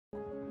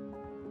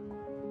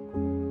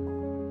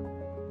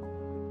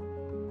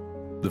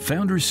The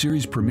Founders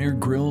Series Premier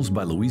Grills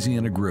by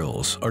Louisiana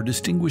Grills are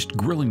distinguished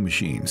grilling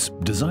machines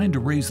designed to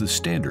raise the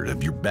standard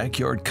of your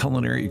backyard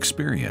culinary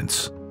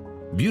experience.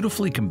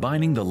 Beautifully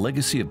combining the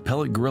legacy of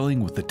pellet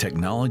grilling with the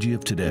technology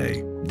of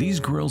today, these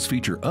grills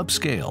feature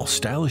upscale,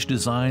 stylish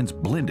designs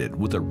blended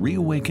with a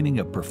reawakening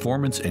of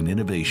performance and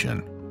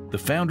innovation. The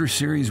Founders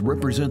Series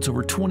represents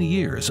over 20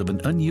 years of an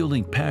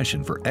unyielding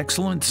passion for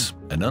excellence,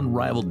 an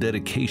unrivaled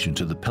dedication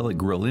to the pellet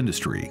grill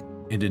industry,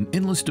 and an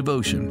endless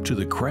devotion to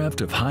the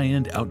craft of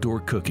high-end outdoor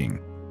cooking.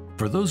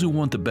 For those who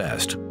want the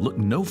best, look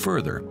no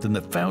further than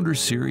the Founders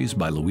Series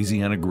by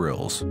Louisiana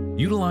Grills.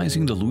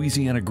 Utilizing the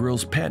Louisiana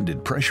Grills'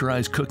 patented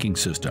pressurized cooking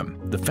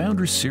system, the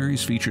Founders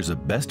Series features a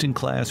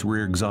best-in-class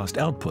rear exhaust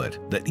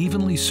output that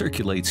evenly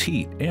circulates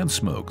heat and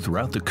smoke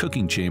throughout the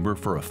cooking chamber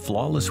for a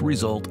flawless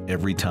result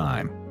every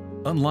time.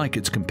 Unlike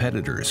its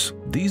competitors,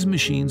 these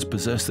machines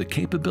possess the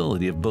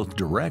capability of both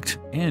direct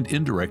and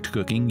indirect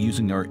cooking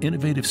using our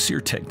innovative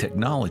SearTech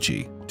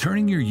technology,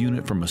 turning your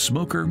unit from a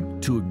smoker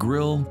to a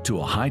grill to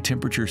a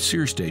high-temperature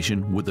sear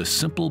station with a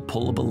simple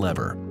pull of a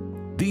lever.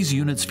 These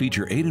units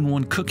feature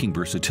 8-in-1 cooking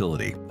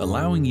versatility,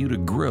 allowing you to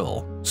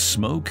grill,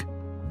 smoke,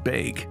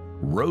 bake,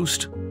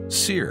 roast,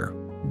 sear,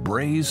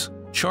 braise,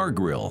 char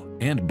grill,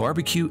 and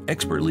barbecue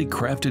expertly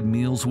crafted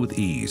meals with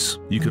ease.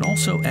 You can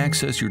also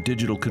access your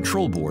digital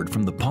control board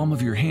from the palm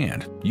of your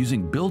hand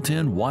using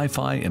built-in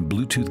Wi-Fi and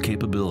Bluetooth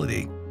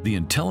capability. The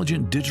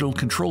intelligent digital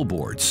control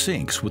board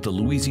syncs with the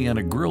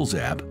Louisiana Grills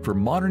app for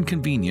modern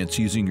convenience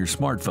using your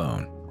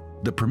smartphone.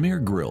 The Premier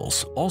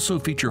Grills also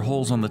feature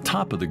holes on the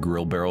top of the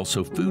grill barrel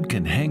so food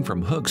can hang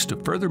from hooks to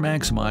further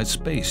maximize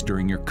space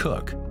during your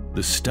cook.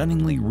 The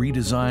stunningly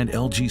redesigned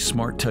LG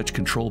Smart Touch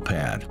control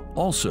pad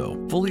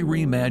also fully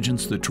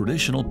reimagines the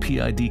traditional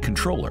PID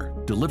controller,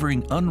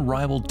 delivering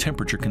unrivaled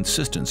temperature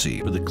consistency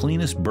for the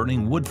cleanest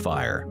burning wood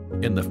fire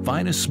and the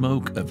finest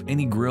smoke of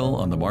any grill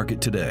on the market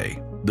today.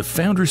 The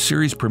Founders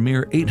Series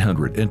Premier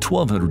 800 and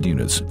 1200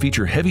 units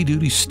feature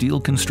heavy-duty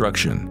steel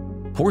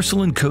construction,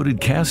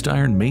 porcelain-coated cast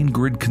iron main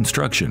grid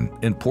construction,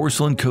 and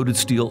porcelain-coated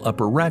steel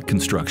upper rack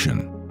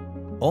construction.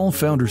 All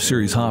Founders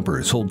Series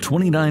hoppers hold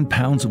 29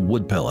 pounds of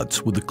wood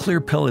pellets with a clear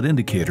pellet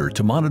indicator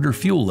to monitor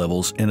fuel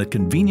levels and a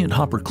convenient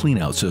hopper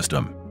cleanout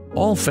system.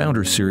 All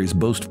Founders Series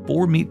boast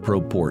 4 meat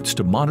probe ports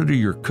to monitor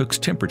your cook's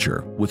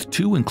temperature with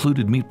 2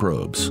 included meat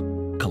probes,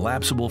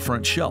 collapsible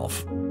front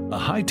shelf, a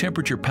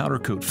high-temperature powder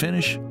coat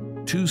finish,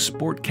 2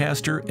 sport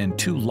caster and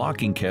 2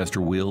 locking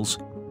caster wheels,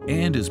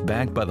 and is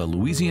backed by the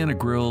Louisiana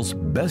Grills'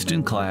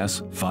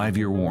 best-in-class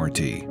 5-year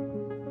warranty.